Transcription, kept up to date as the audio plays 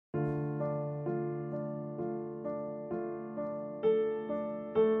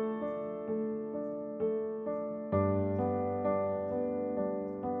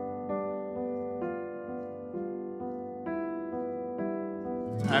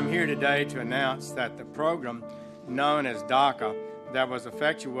I'm here today to announce that the program known as DACA that was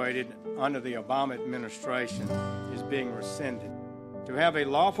effectuated under the Obama administration is being rescinded. To have a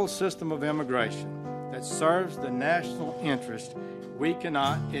lawful system of immigration that serves the national interest, we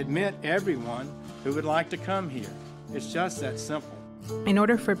cannot admit everyone who would like to come here. It's just that simple. In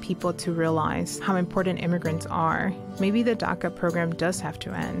order for people to realize how important immigrants are, maybe the DACA program does have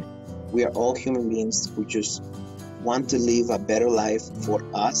to end. We are all human beings who just want to live a better life for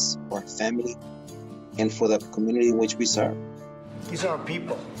us, for our family, and for the community in which we serve. These are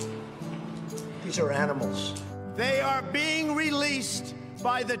people. These are animals. They are being released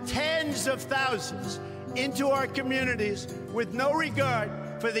by the tens of thousands into our communities with no regard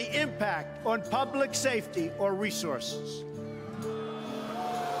for the impact on public safety or resources.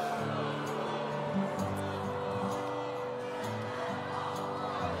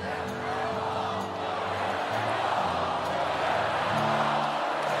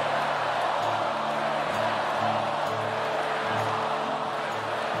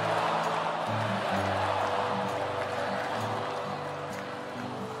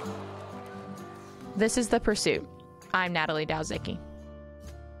 This is The Pursuit. I'm Natalie Dowzicki.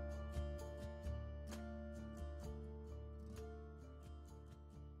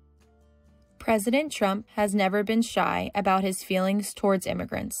 President Trump has never been shy about his feelings towards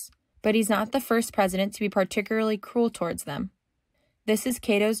immigrants, but he's not the first president to be particularly cruel towards them. This is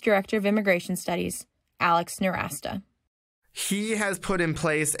Cato's Director of Immigration Studies, Alex Nowrasteh. He has put in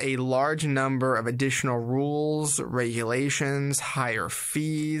place a large number of additional rules, regulations, higher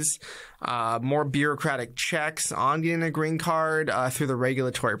fees, more bureaucratic checks on getting a green card through the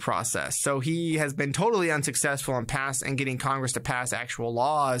regulatory process. So he has been totally unsuccessful in getting Congress to pass actual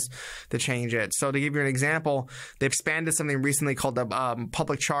laws to change it. So to give you an example, they expanded something recently called the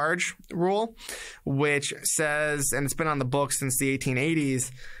public charge rule, which says, and it's been on the books since the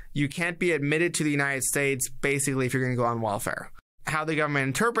 1880s, you can't be admitted to the United States basically if you're going to go on welfare. How the government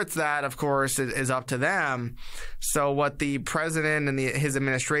interprets that, of course, is up to them. So what the president and his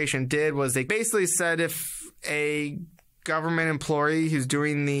administration did was they basically said if a government employee who's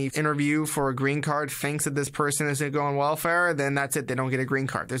doing the interview for a green card thinks that this person is going to go on welfare, then that's it. They don't get a green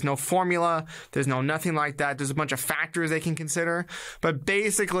card. There's no formula. There's nothing like that. There's a bunch of factors they can consider. But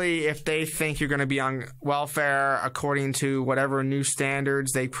basically, if they think you're going to be on welfare according to whatever new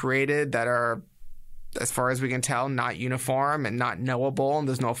standards they created that are, as far as we can tell, not uniform and not knowable, and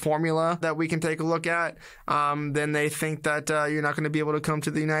there's no formula that we can take a look at, then they think that you're not going to be able to come to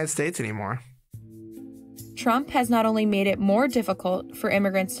the United States anymore. Trump has not only made it more difficult for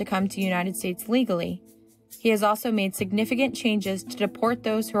immigrants to come to the United States legally, he has also made significant changes to deport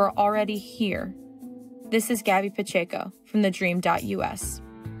those who are already here. This is Gabby Pacheco from thedream.us.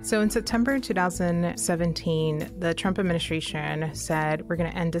 So in September 2017, the Trump administration said, we're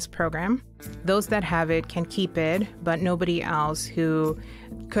going to end this program. Those that have it can keep it, but nobody else who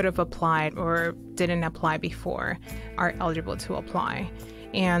could have applied or didn't apply before are eligible to apply.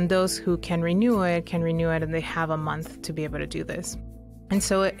 And those who can renew it, and they have a month to be able to do this. And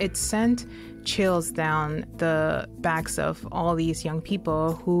so it sent chills down the backs of all these young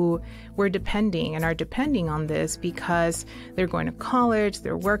people who were depending and are depending on this because they're going to college,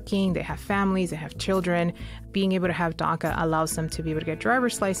 they're working, they have families, they have children. Being able to have DACA allows them to be able to get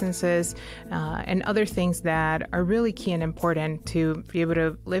driver's licenses and other things that are really key and important to be able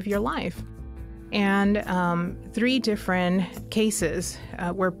to live your life. And 3 different cases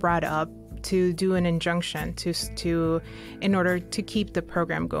were brought up to do an injunction in order to keep the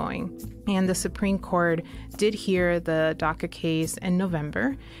program going. And the Supreme Court did hear the DACA case in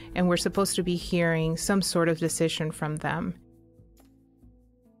November, and we're supposed to be hearing some sort of decision from them.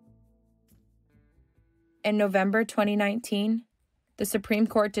 In November 2019, the Supreme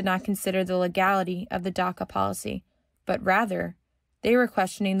Court did not consider the legality of the DACA policy, but rather, they were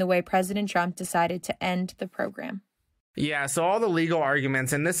questioning the way President Trump decided to end the program. Yeah, so all the legal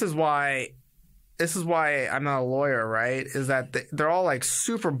arguments, and this is why I'm not a lawyer, right, is that they're all like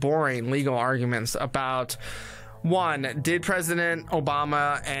super boring legal arguments about, one, did President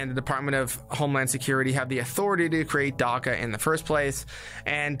Obama and the Department of Homeland Security have the authority to create DACA in the first place?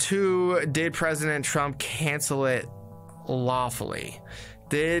 And 2, did President Trump cancel it lawfully?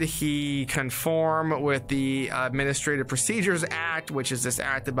 Did he conform with the Administrative Procedures Act, which is this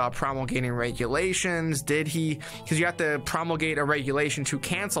act about promulgating regulations? Did he, because you have to promulgate a regulation to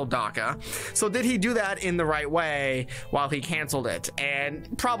cancel DACA. So did he do that in the right way while he canceled it?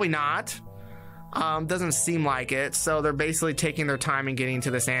 And probably not. Doesn't seem like it. So they're basically taking their time and getting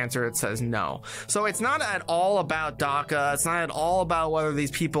to this answer. It says no. So it's not at all about DACA. It's not at all about whether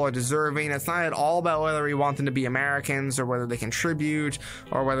these people are deserving. It's not at all about whether we want them to be Americans or whether they contribute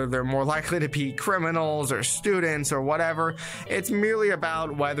or whether they're more likely to be criminals or students or whatever. It's merely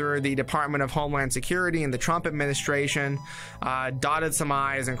about whether the Department of Homeland Security and the Trump administration dotted some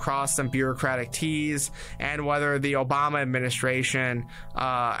I's and crossed some bureaucratic T's, and whether the Obama administration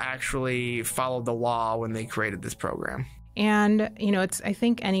actually followed the law when they created this program. And, it's, I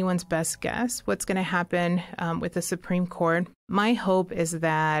think, anyone's best guess what's going to happen with the Supreme Court. My hope is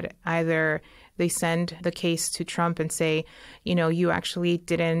that either they send the case to Trump and say, you actually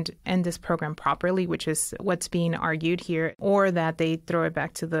didn't end this program properly, which is what's being argued here, or that they throw it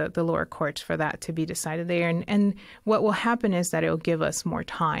back to the lower courts for that to be decided there. And what will happen is that it will give us more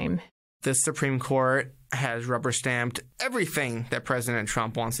time. The Supreme Court has rubber stamped everything that President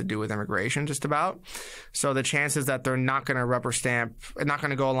Trump wants to do with immigration, just about. So the chances that they're not going to rubber stamp, not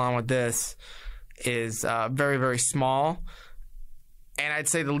going to go along with this is very, very small. And I'd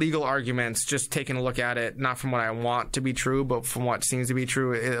say the legal arguments, just taking a look at it, not from what I want to be true, but from what seems to be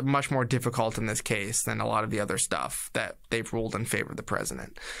true, is much more difficult in this case than a lot of the other stuff that they've ruled in favor of the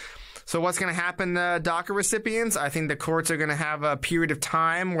president. So what's going to happen to DACA recipients? I think the courts are going to have a period of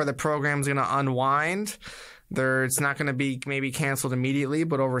time where the program's going to unwind. It's not going to be maybe canceled immediately,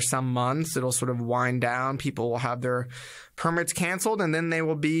 but over some months, it'll sort of wind down. People will have their permits canceled, and then they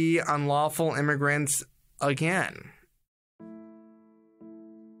will be unlawful immigrants again.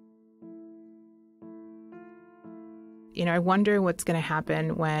 I wonder what's going to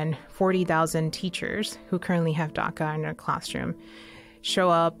happen when 40,000 teachers who currently have DACA in their classroom show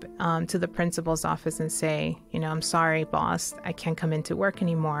up to the principal's office and say, I'm sorry, boss, I can't come into work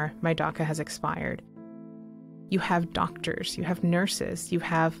anymore. My DACA has expired. You have doctors, you have nurses, you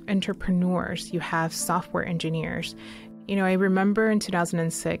have entrepreneurs, you have software engineers. I remember in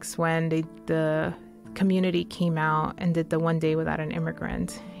 2006 when the community came out and did the 1 day without an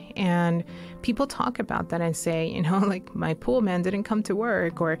immigrant. And people talk about that and say, like my pool man didn't come to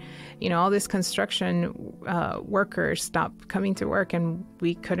work, or, all this construction workers stopped coming to work and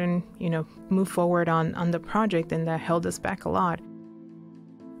we couldn't, move forward on the project, and that held us back a lot.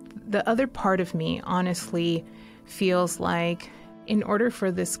 The other part of me honestly feels like in order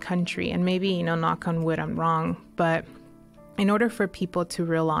for this country, and maybe, knock on wood, I'm wrong, but in order for people to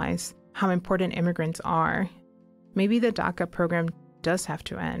realize how important immigrants are, maybe the DACA program does have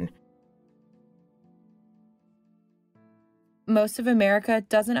to end. Most of America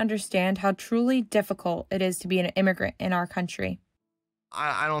doesn't understand how truly difficult it is to be an immigrant in our country.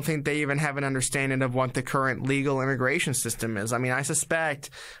 I don't think they even have an understanding of what the current legal immigration system is. I mean, I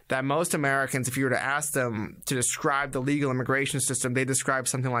suspect that most Americans, if you were to ask them to describe the legal immigration system, they describe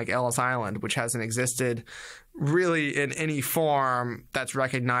something like Ellis Island, which hasn't existed really in any form that's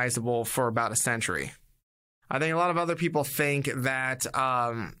recognizable for about a century. I think a lot of other people think that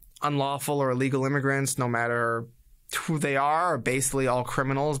unlawful or illegal immigrants, no matter who they are basically all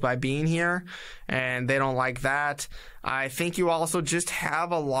criminals by being here, and they don't like that. I think you also just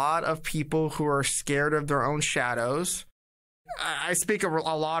have a lot of people who are scared of their own shadows. I speak a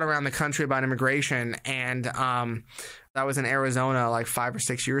lot around the country about immigration, and I was in Arizona like 5 or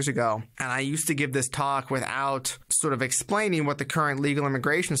 6 years ago, and I used to give this talk without sort of explaining what the current legal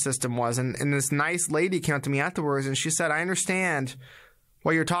immigration system was, and this nice lady came up to me afterwards, and she said, I understand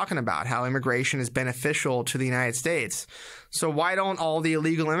what you're talking about, how immigration is beneficial to the United States. So why don't all the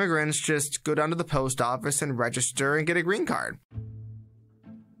illegal immigrants just go down to the post office and register and get a green card?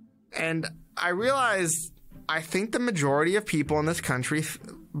 And I realized I think the majority of people in this country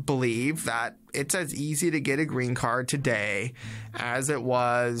believe that it's as easy to get a green card today as it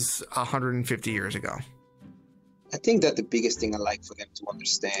was 150 years ago. I think that the biggest thing I'd like for them to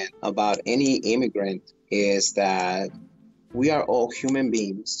understand about any immigrant is that we are all human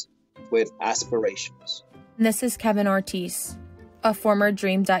beings with aspirations. This is Kevin Ortiz, a former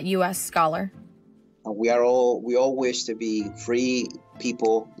Dream.US scholar. We all wish to be free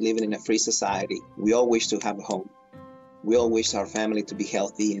people living in a free society. We all wish to have a home. We all wish our family to be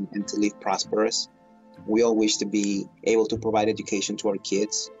healthy and to live prosperous. We all wish to be able to provide education to our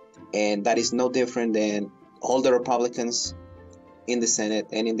kids. And that is no different than all the Republicans in the Senate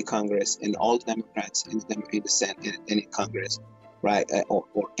and in the Congress, and all Democrats in the Senate and in Congress, right? Or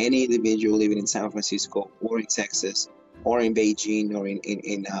any individual living in San Francisco or in Texas or in Beijing or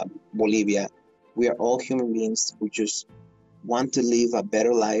in Bolivia. We are all human beings who just want to live a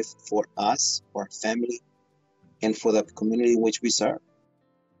better life for us, for our family, and for the community in which we serve.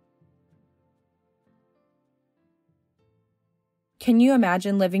 Can you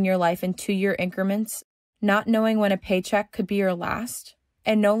imagine living your life in 2-year increments, not knowing when a paycheck could be your last,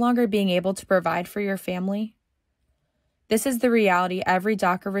 and no longer being able to provide for your family? This is the reality every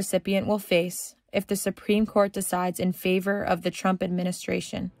DACA recipient will face if the Supreme Court decides in favor of the Trump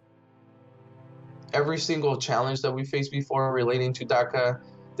administration. Every single challenge that we faced before relating to DACA,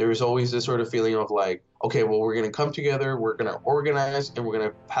 there's always this sort of feeling of like, okay, well, we're going to come together, we're going to organize, and we're going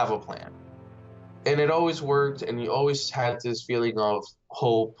to have a plan. And it always worked, and you always had this feeling of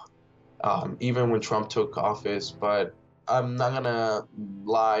hope, even when Trump took office. But I'm not going to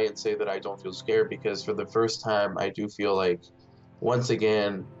lie and say that I don't feel scared, because for the first time, I do feel like, once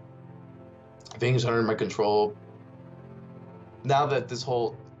again, things are under my control. Now that this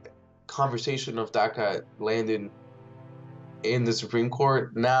whole conversation of DACA landed in the Supreme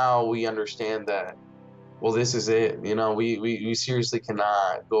Court, now we understand that, well, this is it. You know, we seriously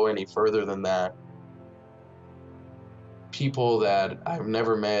cannot go any further than that. People that I've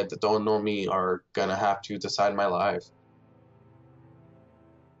never met, that don't know me, are gonna have to decide my life.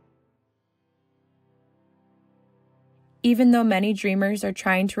 Even though many dreamers are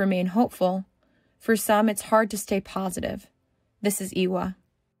trying to remain hopeful, for some it's hard to stay positive. This is Iwa.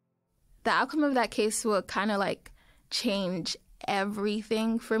 The outcome of that case will kind of like change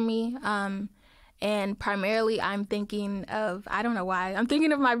everything for me. And primarily I'm thinking of, I don't know why, I'm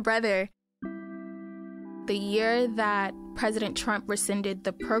thinking of my brother. The year that President Trump rescinded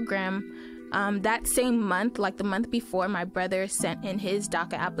the program, that same month, like the month before, my brother sent in his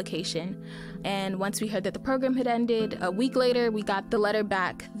DACA application. And once we heard that the program had ended, a week later, we got the letter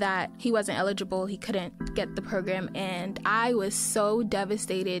back that he wasn't eligible, he couldn't get the program. And I was so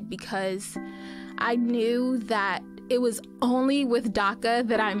devastated because I knew that it was only with DACA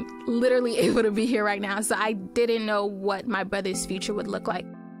that I'm literally able to be here right now. So I didn't know what my brother's future would look like.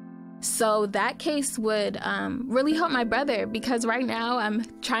 So that case would really help my brother, because right now I'm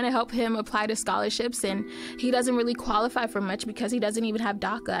trying to help him apply to scholarships, and he doesn't really qualify for much because he doesn't even have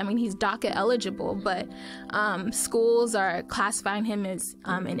DACA. I mean, he's DACA eligible, but schools are classifying him as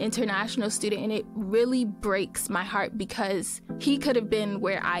an international student, and it really breaks my heart because he could have been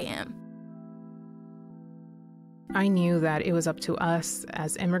where I am. I knew that it was up to us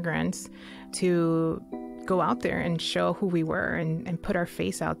as immigrants to go out there and show who we were and put our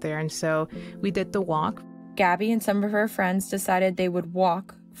face out there. And so we did the walk. Gabby and some of her friends decided they would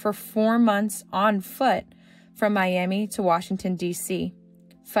walk for 4 months on foot from Miami to Washington, D.C.,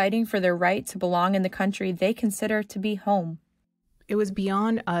 fighting for their right to belong in the country they consider to be home. It was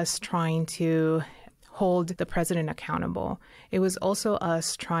beyond us trying to hold the president accountable. It was also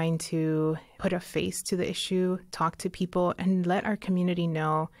us trying to put a face to the issue, talk to people, and let our community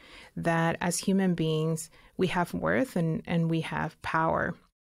know that as human beings, we have worth and we have power.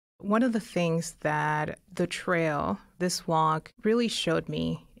 One of the things that the trail, this walk, really showed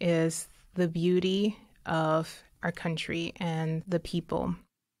me is the beauty of our country and the people.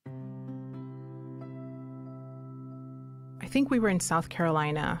 I think we were in South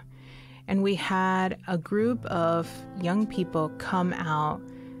Carolina, and we had a group of young people come out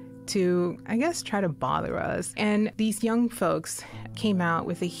to, I guess, try to bother us. And these young folks came out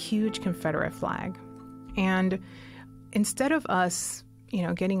with a huge Confederate flag. And instead of us,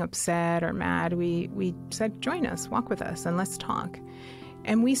 getting upset or mad, we said, join us, walk with us, and let's talk.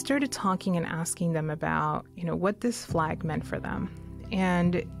 And we started talking and asking them about, what this flag meant for them.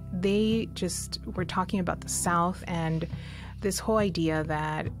 And they just were talking about the South and this whole idea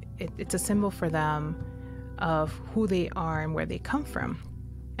that it's a symbol for them of who they are and where they come from.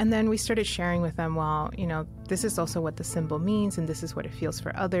 And then we started sharing with them, well, this is also what the symbol means, and this is what it feels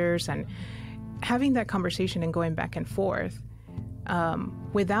for others. And having that conversation and going back and forth,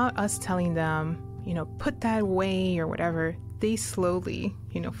 without us telling them, put that away or whatever, they slowly,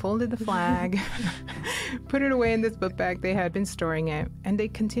 folded the flag, put it away in this book bag. They had been storing it, and they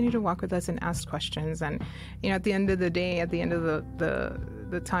continued to walk with us and ask questions. And, at the end of the day, at the end of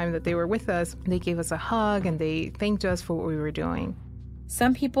the time that they were with us, they gave us a hug and they thanked us for what we were doing.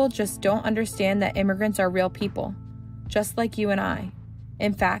 Some people just don't understand that immigrants are real people, just like you and I.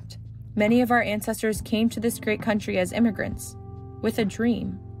 In fact, many of our ancestors came to this great country as immigrants with a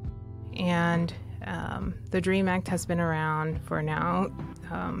dream. And the DREAM Act has been around for now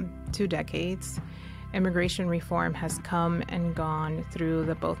 2 decades. Immigration reform has come and gone through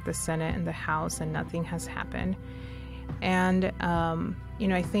both the Senate and the House, and nothing has happened. And,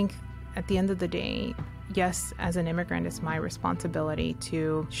 I think at the end of the day, yes, as an immigrant, it's my responsibility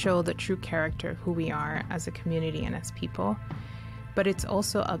to show the true character of who we are as a community and as people. But it's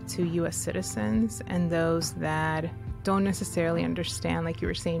also up to U.S. citizens and those that don't necessarily understand, like you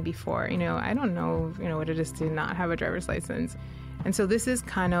were saying before. I don't know, what it is to not have a driver's license. And so this is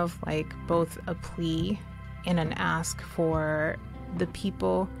kind of like both a plea and an ask for the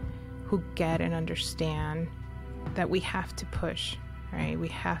people who get and understand that we have to push, right? We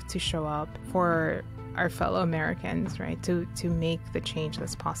have to show up for our fellow Americans, right? To make the change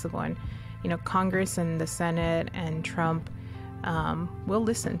that's possible. And, you know, Congress and the Senate and Trump will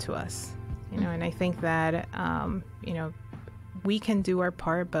listen to us, you know, and I think that, you know, we can do our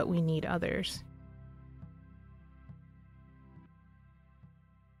part, but we need others.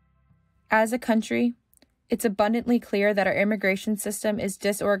 As a country, it's abundantly clear that our immigration system is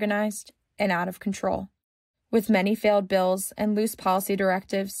disorganized and out of control. With many failed bills and loose policy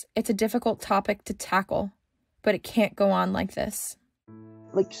directives, it's a difficult topic to tackle, but it can't go on like this.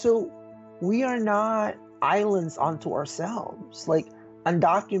 So we are not islands unto ourselves,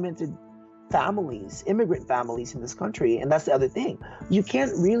 undocumented families, immigrant families in this country. And that's the other thing. You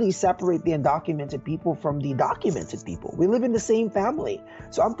can't really separate the undocumented people from the documented people. We live in the same family.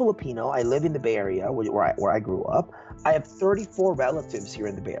 So I'm Filipino. I live in the Bay Area where I grew up. I have 34 relatives here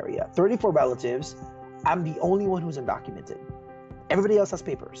in the Bay Area. 34 relatives. I'm the only one who's undocumented. Everybody else has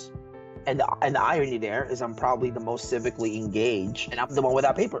papers. And the irony there is I'm probably the most civically engaged, and I'm the one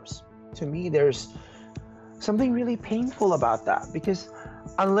without papers. To me, there's something really painful about that, because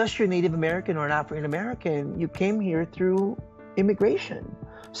unless you're Native American or an African American, you came here through immigration.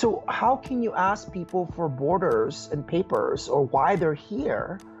 So how can you ask people for borders and papers or why they're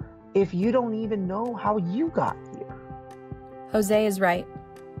here if you don't even know how you got here? Jose is right.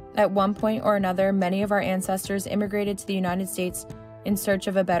 At one point or another, many of our ancestors immigrated to the United States in search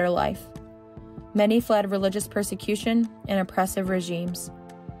of a better life. Many fled religious persecution and oppressive regimes.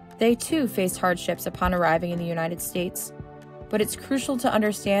 They too faced hardships upon arriving in the United States. But it's crucial to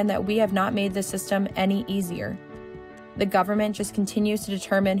understand that we have not made the system any easier. The government just continues to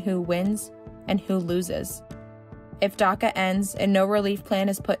determine who wins and who loses. If DACA ends and no relief plan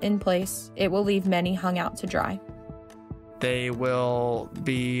is put in place, it will leave many hung out to dry. They will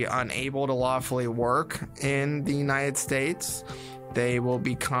be unable to lawfully work in the United States. They will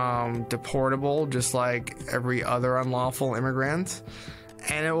become deportable just like every other unlawful immigrant.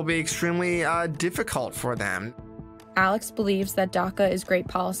 And it will be extremely difficult for them. Alex believes that DACA is great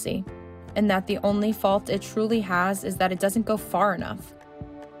policy, and that the only fault it truly has is that it doesn't go far enough.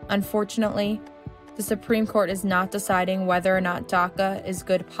 Unfortunately, the Supreme Court is not deciding whether or not DACA is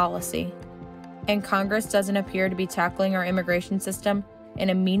good policy, and Congress doesn't appear to be tackling our immigration system in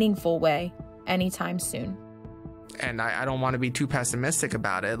a meaningful way anytime soon. And I don't want to be too pessimistic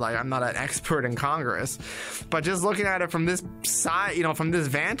about it. I'm not an expert in Congress, but just looking at it from this side, from this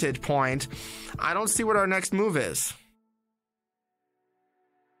vantage point, I don't see what our next move is.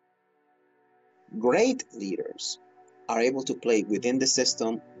 Great leaders are able to play within the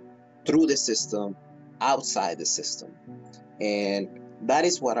system, through the system, outside the system. And that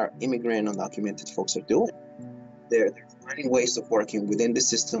is what our immigrant and undocumented folks are doing. They're finding ways of working within the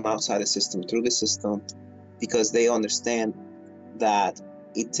system, outside the system, through the system, because they understand that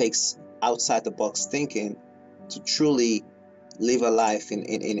it takes outside the box thinking to truly live a life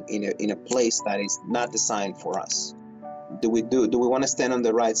in a place that is not designed for us. Do we want to stand on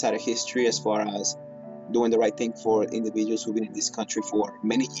the right side of history as far as doing the right thing for individuals who've been in this country for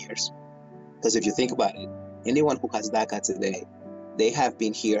many years? Because if you think about it, anyone who has DACA today, they have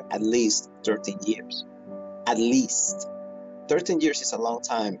been here at least 13 years. At least. 13 years is a long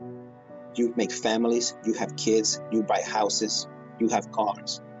time. You make families, you have kids, you buy houses, you have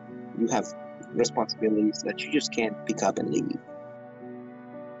cars, you have responsibilities that you just can't pick up and leave.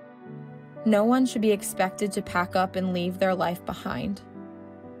 No one should be expected to pack up and leave their life behind.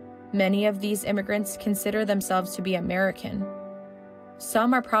 Many of these immigrants consider themselves to be American.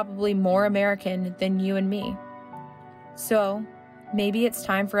 Some are probably more American than you and me. So, maybe it's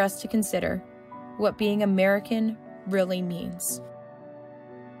time for us to consider what being American really means.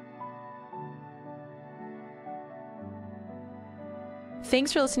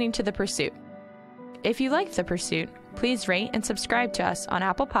 Thanks for listening to The Pursuit. If you liked The Pursuit, please rate and subscribe to us on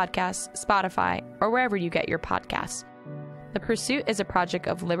Apple Podcasts, Spotify, or wherever you get your podcasts. The Pursuit is a project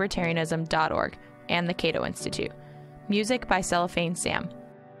of libertarianism.org and the Cato Institute. Music by Cellophane Sam.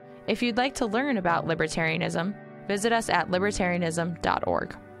 If you'd like to learn about libertarianism, visit us at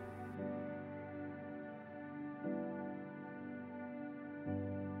libertarianism.org.